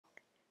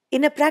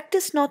In a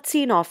practice not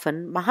seen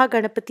often, Maha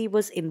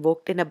was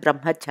invoked in a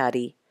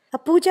brahmachari. A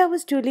puja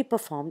was duly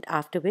performed,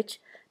 after which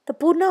the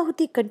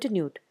Poornahuti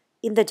continued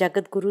in the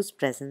Jagadguru's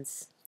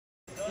presence.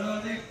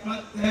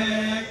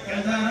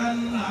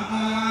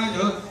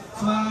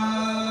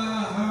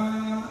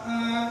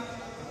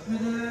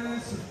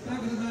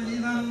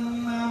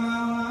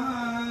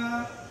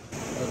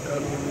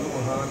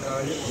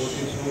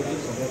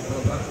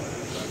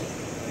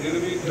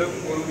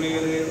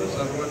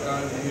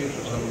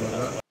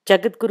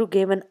 Jagadguru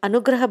gave an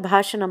Anugraha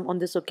Bhashanam on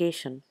this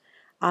occasion,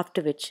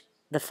 after which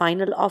the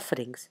final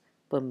offerings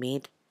were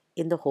made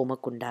in the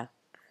Homakunda.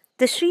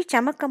 The Sri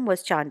Chamakam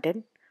was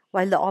chanted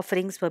while the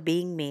offerings were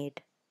being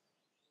made.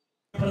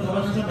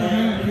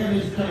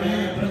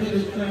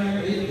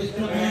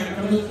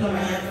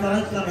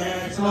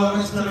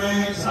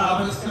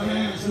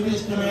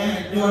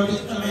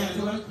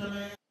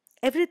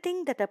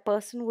 Everything that a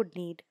person would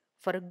need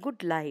for a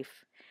good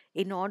life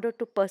in order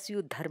to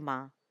pursue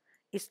dharma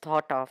is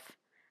thought of,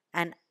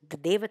 and the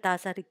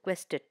Devatas are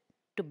requested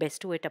to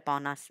bestow it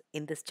upon us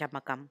in this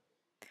Chamakam.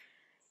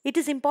 It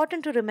is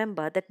important to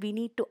remember that we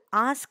need to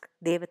ask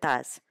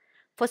Devatas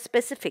for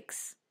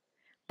specifics,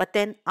 but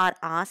then our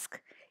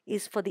ask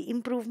is for the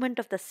improvement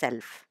of the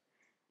self,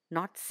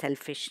 not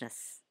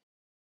selfishness.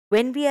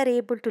 When we are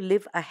able to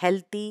live a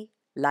healthy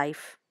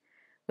life,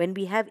 when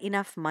we have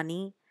enough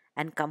money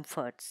and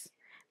comforts,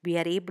 we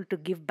are able to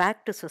give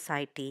back to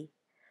society,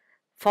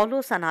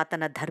 follow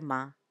Sanatana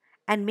Dharma,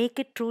 and make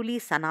it truly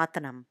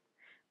Sanatanam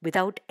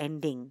without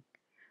ending,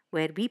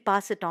 where we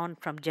pass it on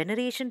from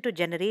generation to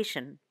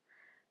generation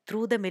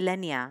through the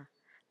millennia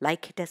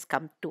like it has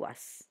come to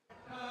us.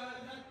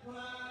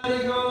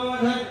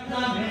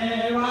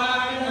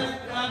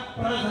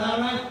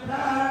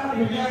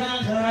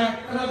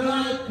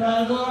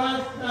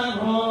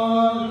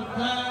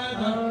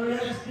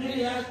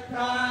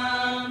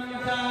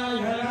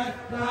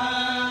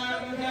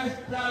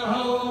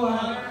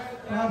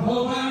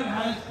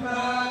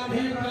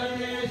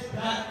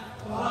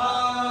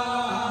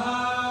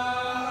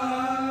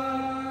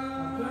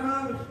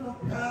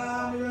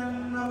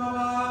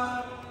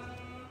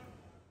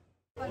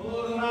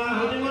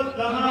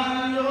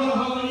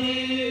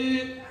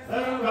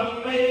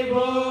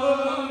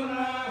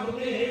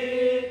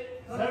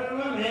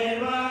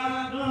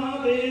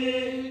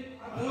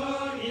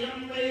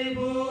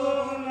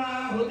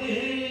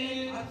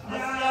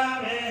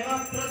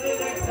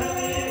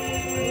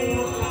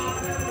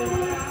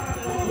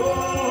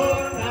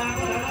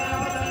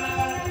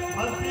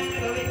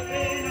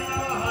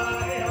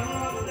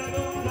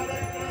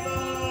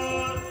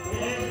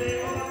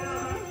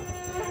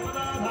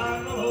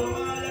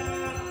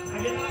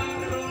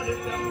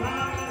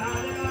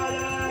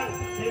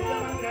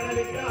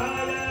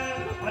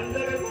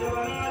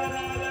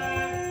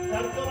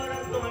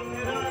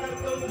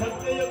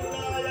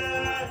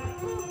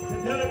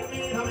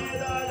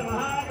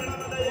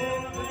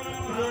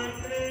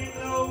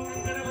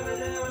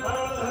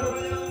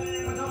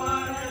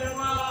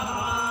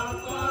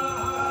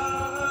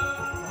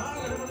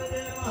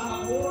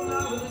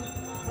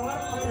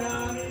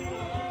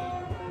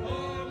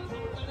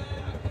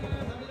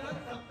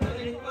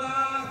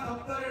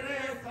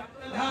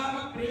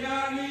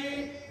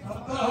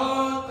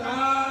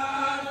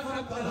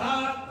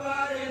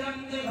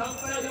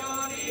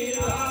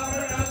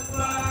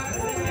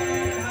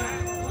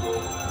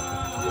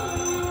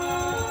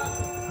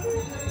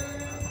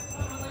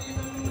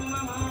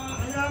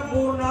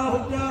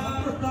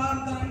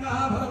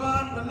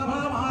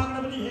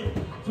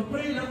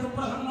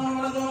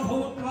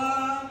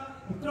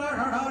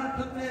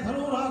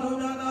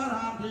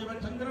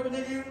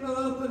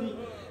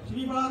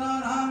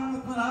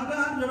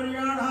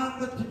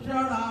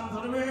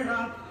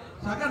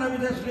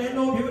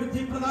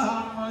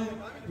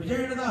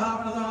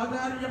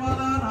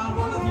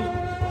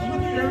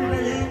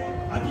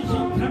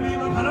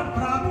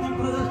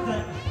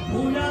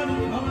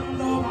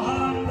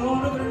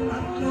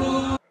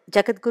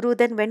 Jagadguru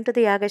then went to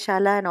the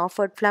Yagashala and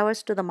offered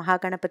flowers to the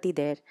Mahaganapathi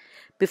there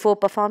before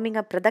performing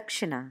a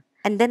pradakshina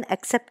and then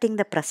accepting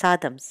the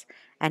prasadams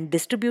and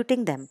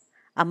distributing them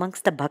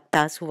amongst the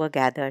bhaktas who were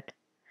gathered.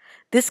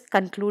 This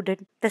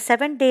concluded the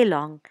 7-day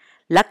long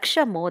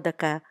Laksha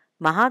Modaka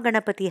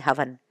Mahaganapathi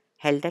Havan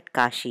held at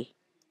Kashi.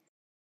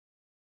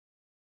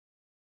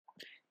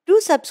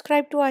 Do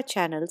subscribe to our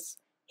channels,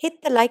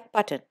 hit the like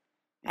button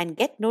and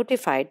get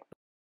notified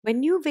when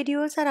new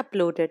videos are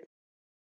uploaded.